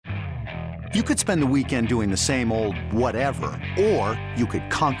You could spend the weekend doing the same old whatever, or you could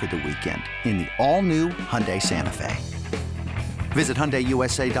conquer the weekend in the all-new Hyundai Santa Fe. Visit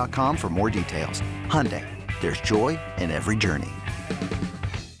HyundaiUSA.com for more details. Hyundai, there's joy in every journey.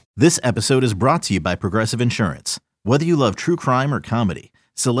 This episode is brought to you by Progressive Insurance. Whether you love true crime or comedy,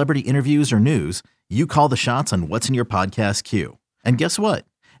 celebrity interviews or news, you call the shots on what's in your podcast queue. And guess what?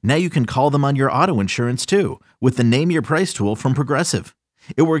 Now you can call them on your auto insurance too with the Name Your Price tool from Progressive.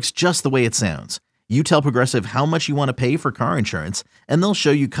 It works just the way it sounds. You tell Progressive how much you want to pay for car insurance, and they'll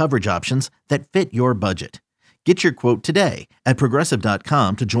show you coverage options that fit your budget. Get your quote today at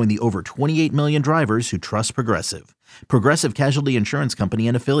Progressive.com to join the over 28 million drivers who trust Progressive. Progressive Casualty Insurance Company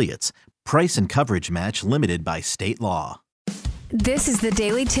and Affiliates. Price and coverage match limited by state law. This is the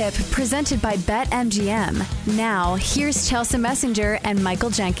Daily Tip presented by BetMGM. Now, here's Chelsea Messenger and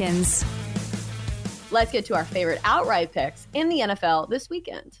Michael Jenkins. Let's get to our favorite outright picks in the NFL this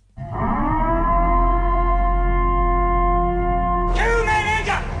weekend. 2 men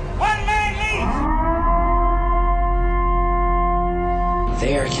enter, 1 man leaves.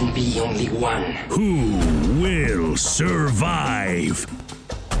 There can be only one. Who will survive?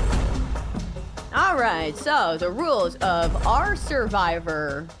 All right, so the rules of our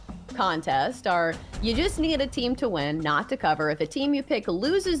Survivor contest are you just need a team to win, not to cover. If a team you pick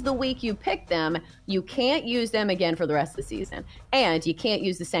loses the week you pick them, you can't use them again for the rest of the season. And you can't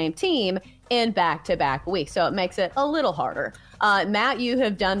use the same team in back-to-back weeks, so it makes it a little harder. Matt, you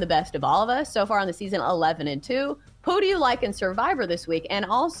have done the best of all of us so far on the season, 11-2. Who do you like in Survivor this week? And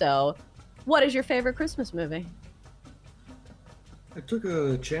also, what is your favorite Christmas movie? I took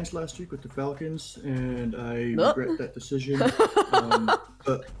a chance last week with the Falcons, and I regret that decision.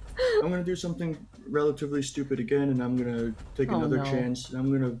 But I'm going to do something relatively stupid again, and I'm going to take another chance. And I'm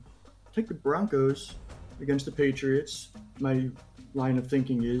going to take the Broncos against the Patriots. My line of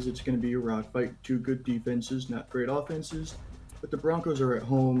thinking is it's going to be a rock fight. 2 good defenses, not great offenses. But the Broncos are at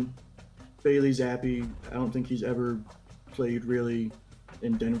home. Bailey Zappi, I don't think he's ever played really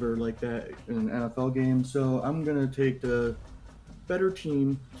in Denver like that in an NFL game. So I'm going to take the better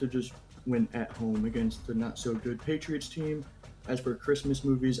team to just win at home against the not-so-good Patriots team. As for Christmas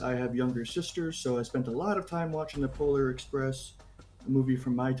movies, I have younger sisters, so I spent a lot of time watching The Polar Express, a movie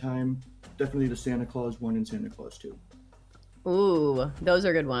from my time. Definitely the Santa Claus 1 and Santa Claus 2. Ooh, those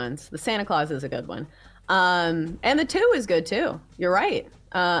are good ones. The Santa Claus is a good one. And the 2 is good too. You're right.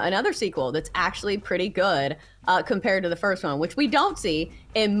 Another sequel that's actually pretty good compared to the first one, which we don't see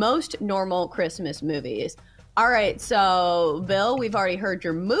in most normal Christmas movies. All right, so Bill, we've already heard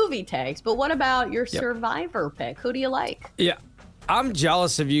your movie takes, but what about your Survivor pick? Who do you like? Yeah, I'm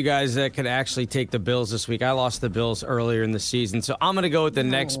jealous of you guys that could actually take the Bills this week. I lost the Bills earlier in the season, so I'm going to go with the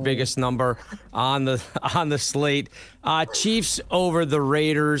next biggest number on the slate. Chiefs over the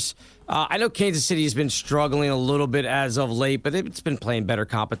Raiders. I know Kansas City has been struggling a little bit as of late, but it's been playing better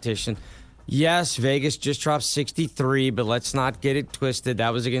competition. Yes, Vegas just dropped 63, but let's not get it twisted.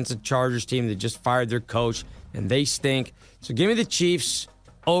 That was against a Chargers team that just fired their coach, and they stink. So give me the Chiefs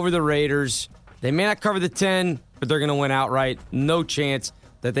over the Raiders. They may not cover the 10, but they're going to win outright. No chance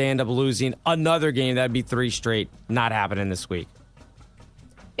that they end up losing another game. That'd be 3 straight. Not happening this week.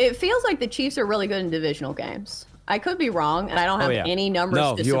 It feels like the Chiefs are really good in divisional games. I could be wrong, and I don't have any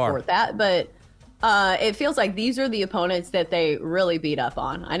numbers to support that, but it feels like these are the opponents that they really beat up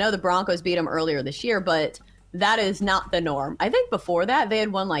on. I know the Broncos beat them earlier this year, but that is not the norm. I think before that, they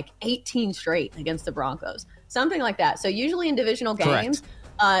had won like 18 straight against the Broncos, something like that. So usually in divisional games,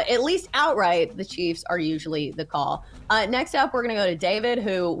 at least outright, the Chiefs are usually the call. Next up, we're going to go to David,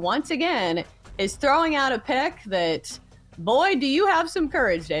 who once again is throwing out a pick that, boy, do you have some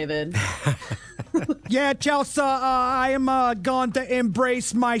courage, David. Yeah, Chelsea, I am going to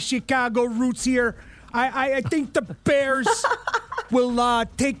embrace my Chicago roots here. I think the Bears will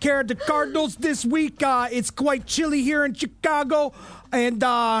take care of the Cardinals this week. It's quite chilly here in Chicago, and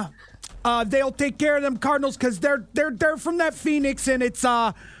they'll take care of them Cardinals because they're from that Phoenix, and it's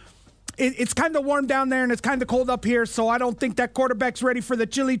kind of warm down there and it's kind of cold up here, so I don't think that quarterback's ready for the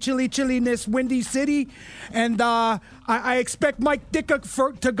chilliness, windy city. And I expect Mike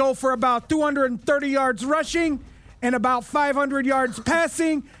Ditka to go for about 230 yards rushing and about 500 yards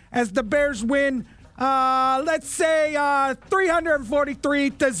passing as the Bears win, let's say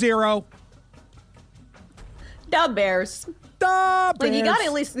 343-0. The Bears. The Bears. Like, you got to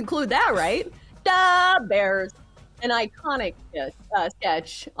at least include that, right? The Bears. An iconic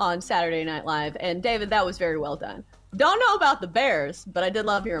sketch on Saturday Night Live. And David, that was very well done. Don't know about the Bears, but I did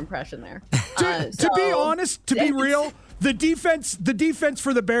love your impression there. To be honest, to be real, the defense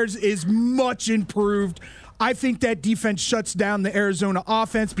for the Bears is much improved. I think that defense shuts down the Arizona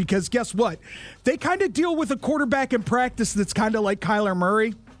offense because guess what? They kind of deal with a quarterback in practice that's kind of like Kyler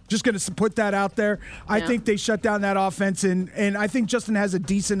Murray. Just going to put that out there. I think they shut down that offense, and I think Justin has a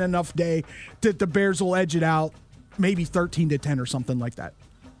decent enough day that the Bears will edge it out, maybe 13-10 or something like that.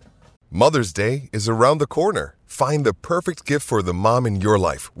 Mother's Day is around the corner. Find the perfect gift for the mom in your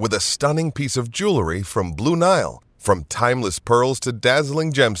life with a stunning piece of jewelry from Blue Nile. From timeless pearls to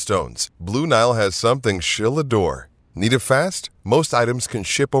dazzling gemstones, Blue Nile has something she'll adore. Need it fast? Most items can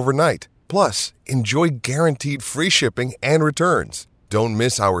ship overnight. Plus, enjoy guaranteed free shipping and returns. Don't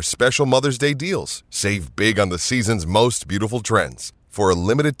miss our special Mother's Day deals. Save big on the season's most beautiful trends. For a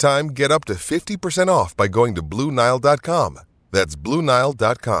limited time, get up to 50% off by going to BlueNile.com. That's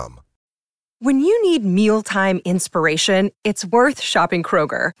BlueNile.com. When you need mealtime inspiration, it's worth shopping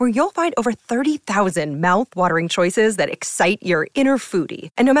Kroger, where you'll find over 30,000 mouth-watering choices that excite your inner foodie.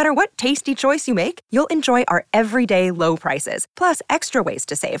 And no matter what tasty choice you make, you'll enjoy our everyday low prices, plus extra ways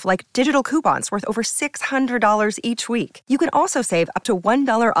to save, like digital coupons worth over $600 each week. You can also save up to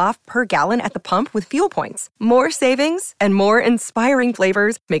 $1 off per gallon at the pump with fuel points. More savings and more inspiring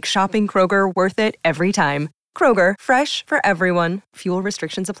flavors make shopping Kroger worth it every time. Kroger, fresh for everyone. Fuel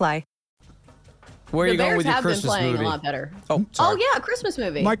restrictions apply. Where are you going with your Christmas movie? The Bears have been playing a lot better. Oh, yeah, Christmas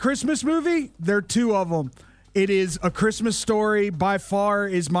movie. My Christmas movie? There are two of them. It is A Christmas Story. By far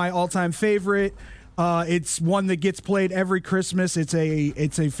is my all-time favorite. It's one that gets played every Christmas. It's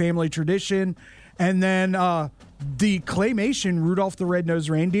a family tradition. And then the claymation Rudolph the Red-Nosed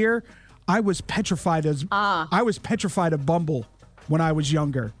Reindeer. I was petrified of Bumble when I was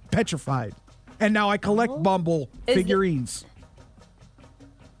younger. Petrified. And now I collect Bumble figurines.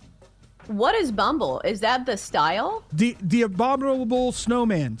 What is Bumble? Is that the style? The abominable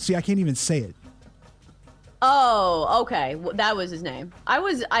snowman. See, I can't even say it. Oh, okay. That was his name.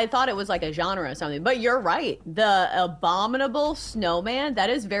 I thought it was like a genre or something. But you're right. The abominable snowman, that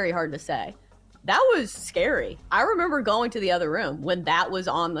is very hard to say. That was scary. I remember going to the other room when that was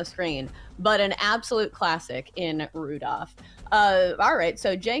on the screen. But an absolute classic in Rudolph. All right,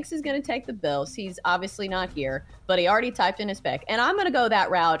 so Jenks is going to take the Bills. He's obviously not here, but he already typed in his pick. And I'm going to go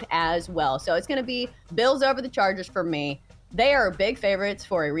that route as well. So it's going to be Bills over the Chargers for me. They are big favorites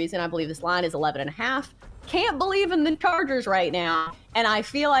for a reason. I believe this line is 11.5. Can't believe in the Chargers right now. And I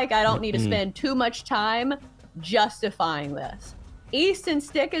feel like I don't need to spend too much time justifying this. Easton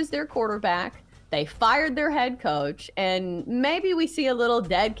Stick is their quarterback. They fired their head coach, and maybe we see a little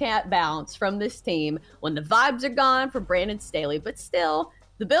dead cat bounce from this team when the vibes are gone for Brandon Staley. But still,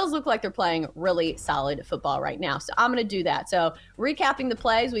 the Bills look like they're playing really solid football right now. So I'm going to do that. So recapping the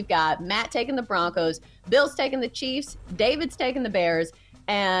plays, we've got Matt taking the Broncos, Bills taking the Chiefs, David's taking the Bears,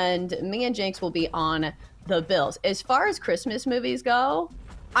 and me and Jenks will be on the Bills. As far as Christmas movies go,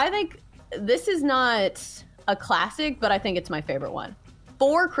 I think this is not a classic, but I think it's my favorite one.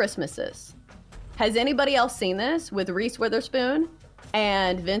 4 Christmases. Has anybody else seen this with Reese Witherspoon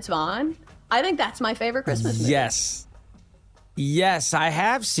and Vince Vaughn? I think that's my favorite Christmas movie. Yes, I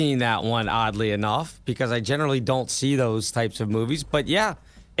have seen that one, oddly enough, because I generally don't see those types of movies. But yeah,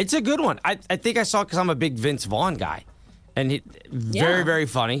 it's a good one. I think I saw it because I'm a big Vince Vaughn guy. And very, very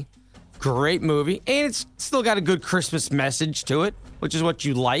funny. Great movie. And it's still got a good Christmas message to it, which is what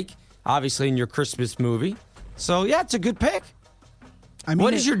you like, obviously, in your Christmas movie. So yeah, it's a good pick. I mean,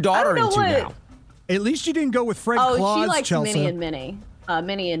 what is your daughter into now? At least you didn't go with Fred Claus, she likes Chelsea. Minnie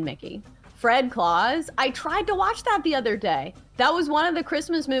and Mickey. Fred Claus. I tried to watch that the other day. That was one of the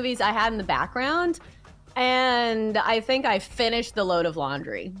Christmas movies I had in the background. And I think I finished the load of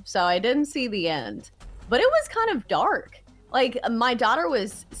laundry. So I didn't see the end. But it was kind of dark. Like, my daughter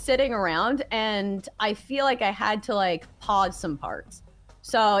was sitting around, and I feel like I had to, pause some parts.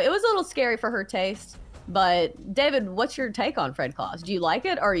 So it was a little scary for her taste. But, David, what's your take on Fred Claus? Do you like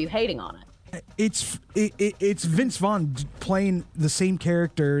it, or are you hating on it? It's Vince Vaughn playing the same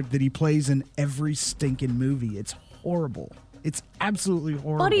character that he plays in every stinking movie. It's horrible. It's absolutely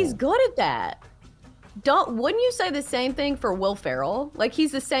horrible. But he's good at that. Wouldn't you say the same thing for Will Ferrell? Like,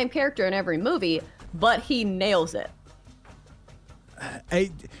 he's the same character in every movie, but he nails it.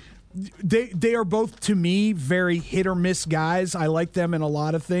 They are both, to me, very hit or miss guys. I like them in a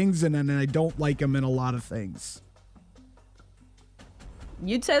lot of things, and then I don't like them in a lot of things.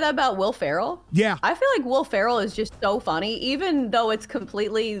 You'd say that about Will Ferrell? Yeah. I feel like Will Ferrell is just so funny, even though it's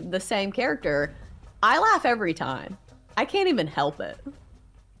completely the same character. I laugh every time. I can't even help it.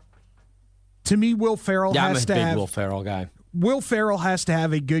 To me, Will Ferrell has to have... I'm a big Will Ferrell guy. Will Ferrell has to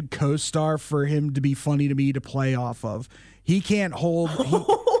have a good co-star for him to be funny to me to play off of. He can't hold...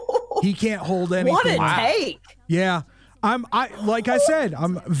 He can't hold anything. What a take! Yeah. Like I said,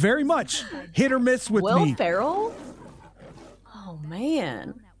 I'm very much hit or miss with Will me. Will Ferrell? Oh,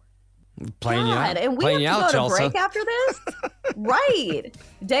 man. Playing you out. And we playing have to go Chelsea. to break after this? Right.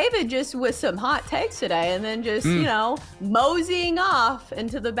 David just with some hot takes today and then just, moseying off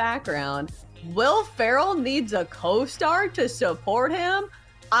into the background. Will Ferrell needs a co-star to support him?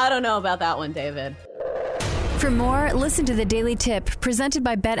 I don't know about that one, David. For more, listen to The Daily Tip presented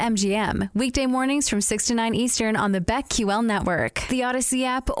by BetMGM. Weekday mornings from 6 to 9 Eastern on the BetQL network, the Odyssey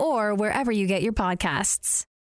app, or wherever you get your podcasts.